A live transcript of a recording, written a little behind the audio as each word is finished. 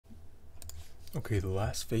Okay, the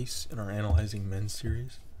last face in our Analyzing Men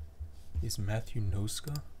series is Matthew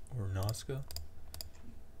Noszka, or Noszka,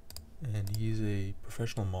 and he's a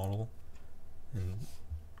professional model and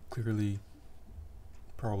clearly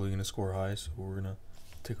probably going to score high, so we're going to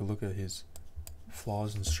take a look at his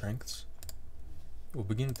flaws and strengths. We'll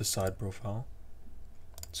begin with the side profile.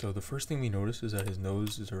 So the first thing we notice is that his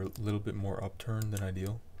nose is a little bit more upturned than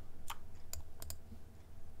ideal,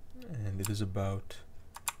 and it is about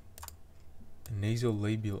a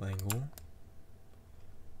nasolabial angle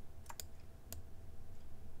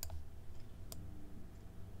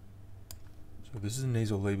so this is a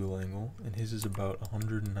nasolabial angle, and his is about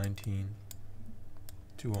 119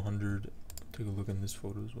 to 100. Take a look in this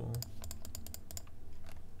photo as well.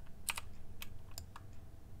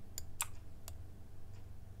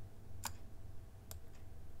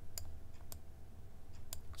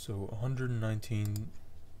 So 119,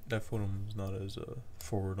 that photo is not as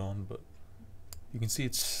forward on, but you can see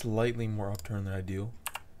it's slightly more upturned than ideal,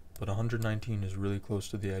 but 119 is really close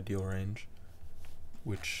to the ideal range,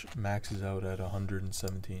 which maxes out at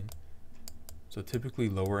 117. So typically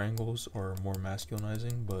lower angles are more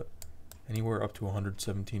masculinizing, but anywhere up to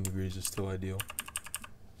 117 degrees is still ideal.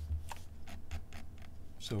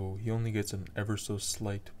 So he only gets an ever so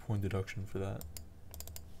slight point deduction for that.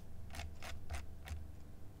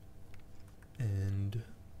 And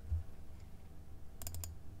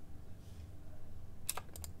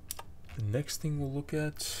the next thing we'll look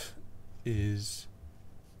at is,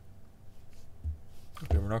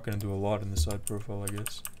 okay, we're not going to do a lot in the side profile, I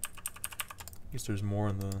guess. I guess there's more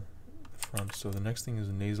in the front. So the next thing is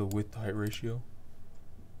the nasal width to height ratio,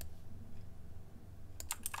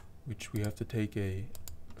 which we have to take a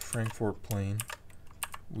Frankfurt plane,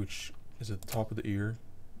 which is at the top of the ear,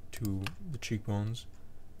 to the cheekbones,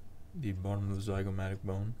 the bottom of the zygomatic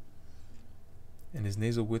bone, and his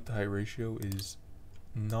nasal width to height ratio is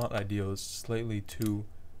not ideal. It's slightly too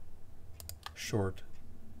short,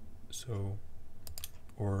 so,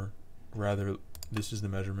 or rather, this is the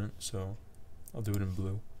measurement, so I'll do it in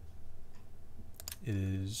blue. It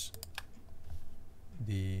is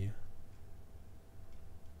the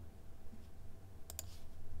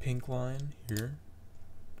pink line here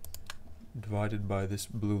divided by this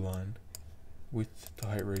blue line, width to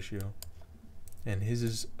height ratio, and his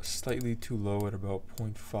is slightly too low at about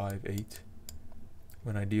 0.58,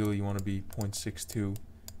 when ideally you want to be 0.62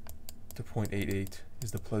 to 0.88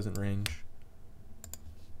 is the pleasant range.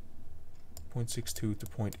 0.62 to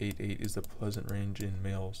 0.88 is the pleasant range in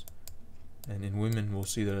males, and in women we'll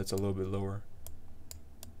see that it's a little bit lower.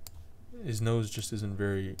 His nose just isn't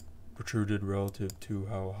very protruded relative to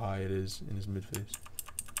how high it is in his midface,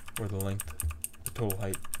 or the length, the total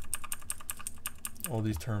height. All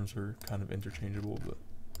these terms are kind of interchangeable, but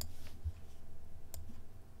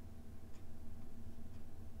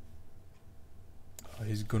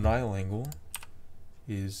his gonale angle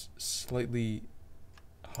is slightly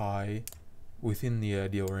high within the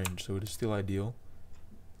ideal range, so it is still ideal,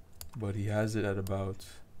 but he has it at about,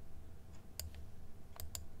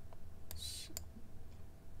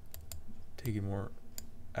 take it more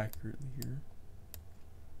accurately here,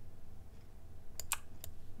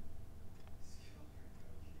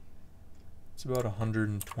 it's about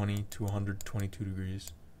 120 to 122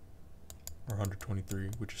 degrees, or 123,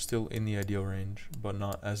 which is still in the ideal range, but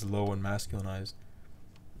not as low and masculinized.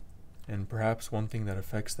 And perhaps one thing that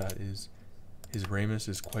affects that is his ramus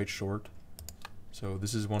is quite short, so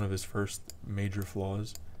this is one of his first major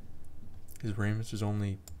flaws. His ramus is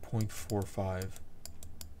only 0.45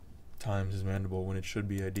 times his mandible, when it should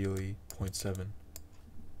be ideally 0.7.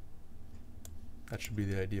 That should be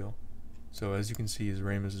the ideal. So as you can see, his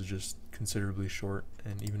ramus is just considerably short,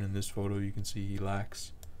 and even in this photo you can see he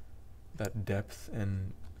lacks that depth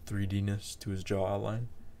and 3D-ness to his jaw outline.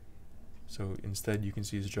 So instead you can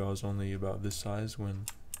see his jaw is only about this size, when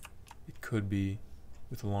it could be,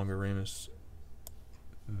 with a longer ramus,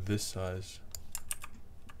 this size,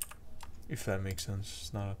 if that makes sense.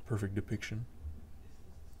 It's not a perfect depiction.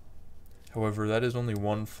 However, that is only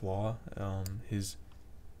one flaw. His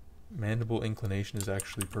mandible inclination is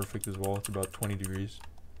actually perfect as well. It's about 20 degrees.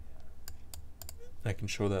 I can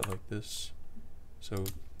show that like this. So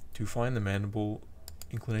to find the mandible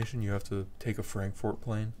inclination, you have to take a Frankfurt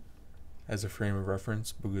plane as a frame of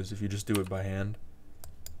reference, because if you just do it by hand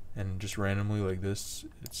and just randomly like this,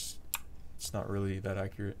 it's not really that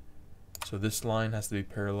accurate. So this line has to be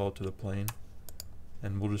parallel to the plane,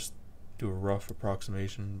 and we'll just do a rough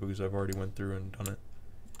approximation because I've already went through and done it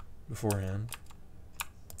beforehand.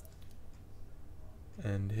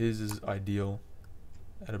 And his is ideal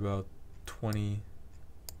at about 20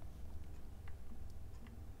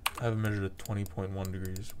 I have it measured at 20.1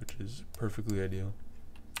 degrees, which is perfectly ideal.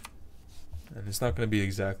 And it's not going to be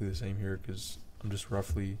exactly the same here because I'm just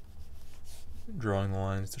roughly drawing the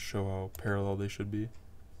lines to show how parallel they should be.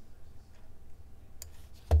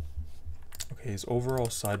 Okay, his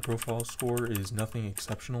overall side profile score is nothing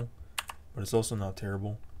exceptional, but it's also not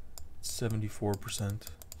terrible. It's 74%.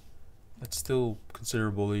 That's still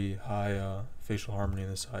considerably high facial harmony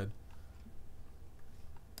on the side.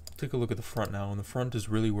 Take a look at the front now, and the front is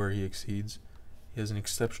really where he exceeds. He has an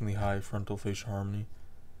exceptionally high frontal facial harmony,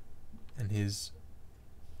 and his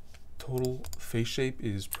total face shape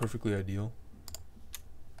is perfectly ideal.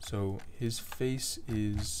 So his face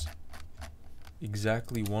is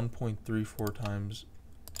exactly 1.34 times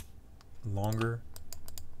longer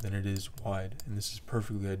than it is wide, and this is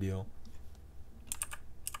perfectly ideal.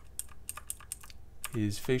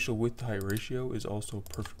 His facial width to height ratio is also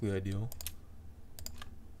perfectly ideal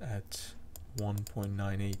at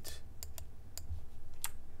 1.98.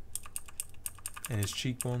 And his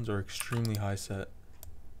cheekbones are extremely high set,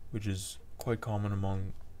 which is quite common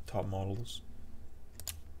among top models.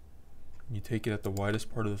 You take it at the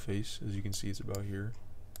widest part of the face, as you can see it's about here,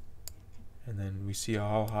 and then we see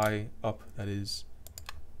how high up that is,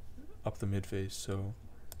 up the mid face. So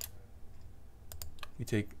we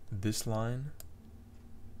take this line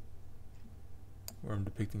where I'm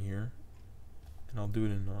depicting here, and I'll do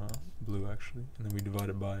it in blue actually, and then we divide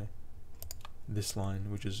it by this line,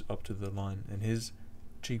 which is up to the line, and his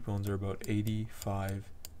cheekbones are about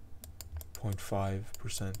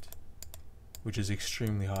 85.5%, which is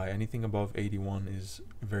extremely high. Anything above 81 is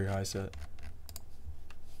very high set.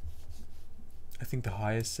 I think the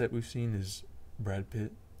highest set we've seen is Brad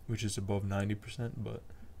Pitt, which is above 90%, but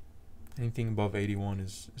anything above 81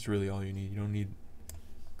 is really all you need. You don't need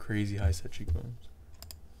crazy high set cheekbones.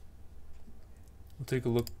 We'll take a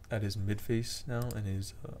look at his mid-face now and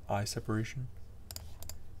his eye separation.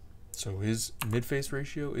 So his mid-face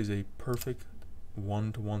ratio is a perfect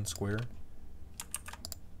 1-to-1 square.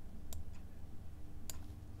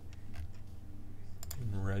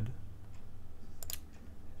 In red.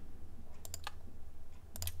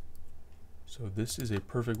 So this is a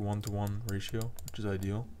perfect 1-to-1 ratio, which is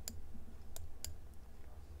ideal.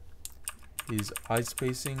 His eye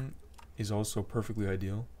spacing is also perfectly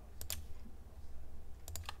ideal.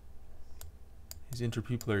 His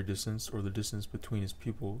interpupillary distance, or the distance between his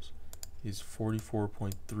pupils, is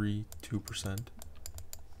 44.32%,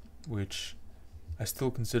 which I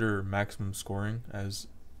still consider maximum scoring, as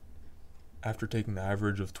after taking the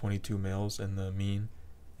average of 22 males and the mean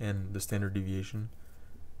and the standard deviation,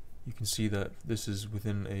 you can see that this is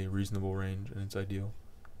within a reasonable range and it's ideal.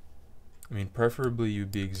 I mean, preferably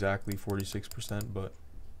you'd be exactly 46%, but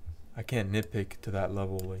I can't nitpick to that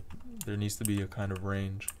level. Like, there needs to be a kind of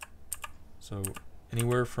range. So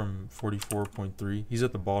anywhere from 44.3, he's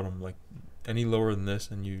at the bottom. Like, any lower than this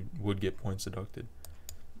and you would get points deducted.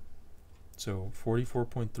 So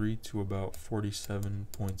 44.3 to about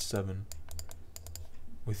 47.7.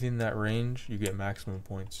 Within that range, you get maximum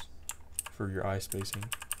points for your eye spacing.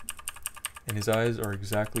 And his eyes are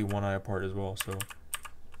exactly one eye apart as well, so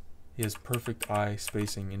he has perfect eye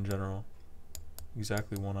spacing in general.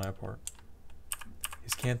 Exactly one eye apart.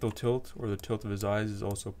 His canthal tilt, or the tilt of his eyes, is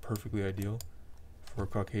also perfectly ideal for a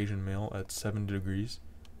Caucasian male at 70 degrees.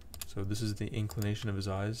 So this is the inclination of his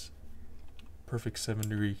eyes. Perfect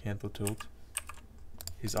 7-degree canthal tilt.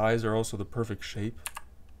 His eyes are also the perfect shape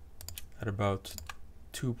at about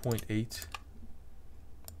 2.8.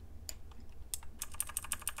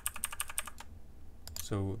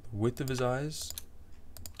 So the width of his eyes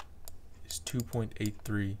is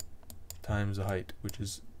 2.83 times the height, which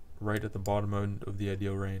is right at the bottom end of the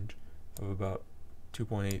ideal range of about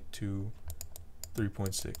 2.8 to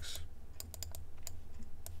 3.6.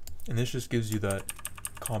 And this just gives you that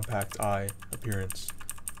compact eye appearance.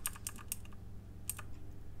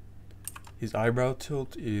 His eyebrow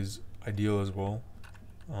tilt is ideal as well.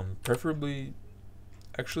 Preferably,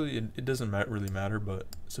 actually it doesn't really matter, but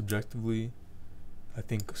subjectively I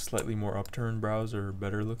think slightly more upturned brows are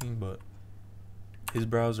better looking, but his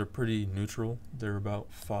brows are pretty neutral. They're about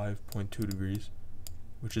 5.2 degrees,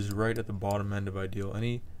 which is right at the bottom end of ideal.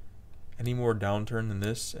 Any more downturn than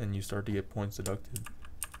this and you start to get points deducted,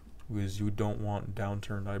 because you don't want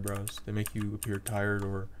downturned eyebrows. They make you appear tired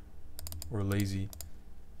or lazy.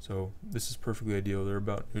 So this is perfectly ideal. They're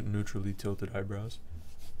about neutrally tilted eyebrows.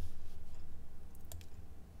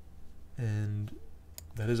 And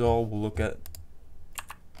that is all we'll look at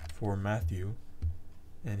for Matthew.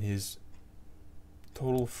 And his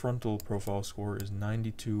total frontal profile score is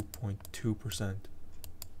 92.2%,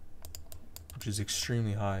 which is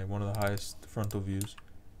extremely high, one of the highest frontal views.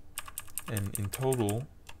 And in total,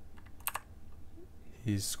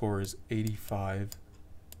 his score is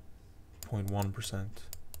 85.1%,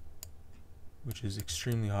 which is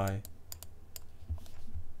extremely high.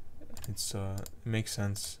 It makes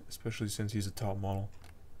sense, especially since he's a top model.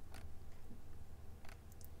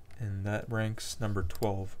 And that ranks number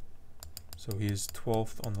 12. So he is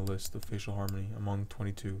 12th on the list of facial harmony among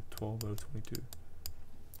 22, 12 out of 22.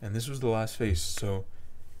 And this was the last face, so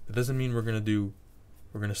that doesn't mean we're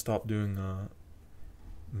gonna stop doing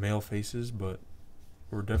male faces, but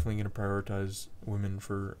we're definitely gonna prioritize women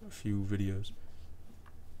for a few videos.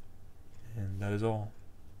 And that is all.